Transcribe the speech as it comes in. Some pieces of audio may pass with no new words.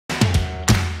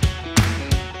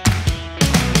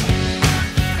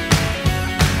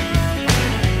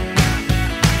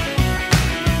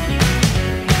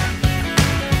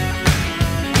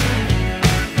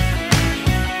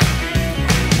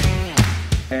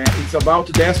it's about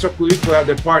the extracurricular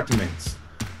departments.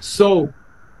 So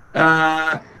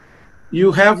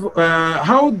you have,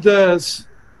 how does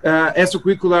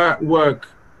extracurricular work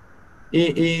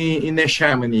in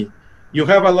Nesse? You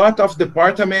have a lot of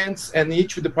departments, and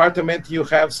each department you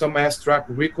have some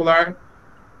extracurricular,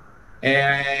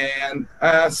 and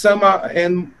some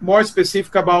and more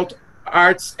specific about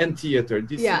arts and theater.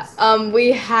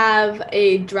 We have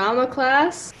a drama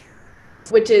class,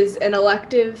 which is an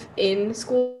elective in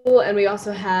school, and we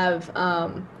also have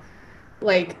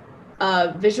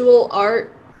visual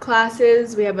art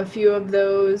classes. We have a few of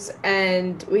those,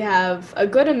 and we have a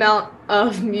good amount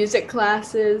of music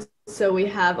classes. So we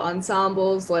have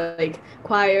ensembles like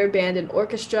choir, band, and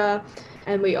orchestra,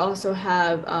 and we also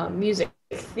have music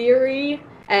theory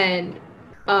and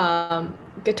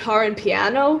guitar and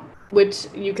piano, which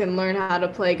you can learn how to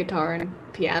play guitar and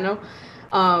piano.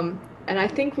 And I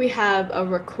think we have a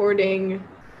recording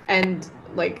and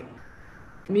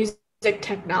music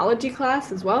technology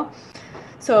class as well.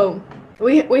 So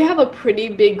we have a pretty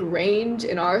big range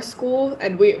in our school,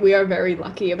 and we are very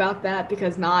lucky about that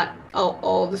because not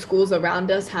all the schools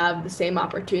around us have the same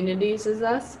opportunities as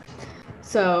us.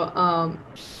 So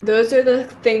those are the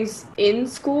things in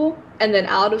school, and then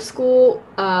out of school,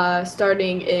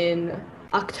 starting in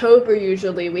October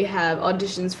usually, we have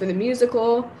auditions for the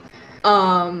musical,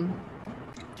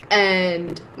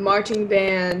 and marching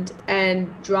band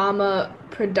and drama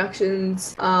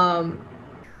productions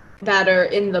that are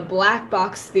in the Black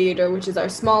Box Theater, which is our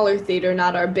smaller theater,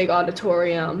 not our big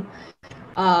auditorium.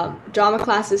 Drama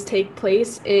classes take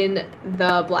place in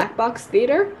the Black Box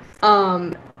Theater,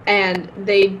 and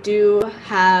they do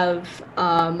have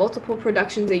multiple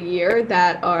productions a year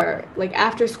that are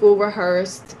after school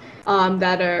rehearsed,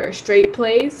 that are straight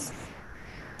plays,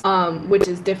 which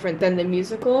is different than the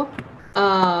musical.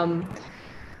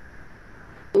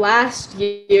 Last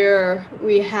year,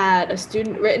 we had a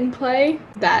student-written play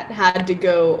that had to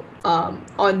go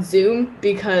on Zoom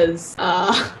because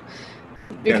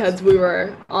we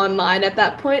were online at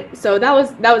that point. So that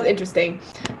was interesting,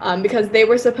 because they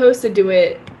were supposed to do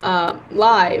it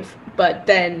live, but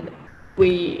then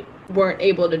we weren't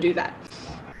able to do that.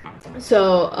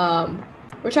 So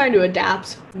we're trying to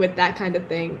adapt with that kind of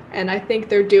thing, and I think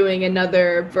they're doing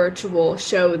another virtual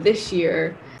show this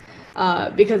year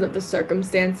because of the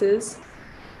circumstances.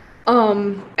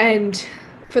 And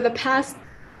for the past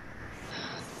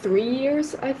 3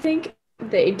 years, I think,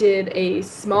 they did a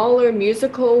smaller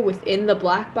musical within the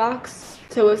Black Box.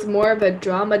 So it's more of a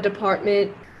drama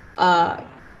department,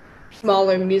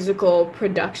 smaller musical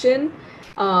production.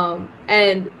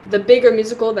 And the bigger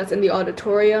musical that's in the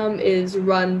auditorium is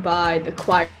run by the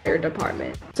choir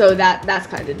department. So that's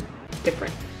kind of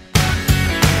different.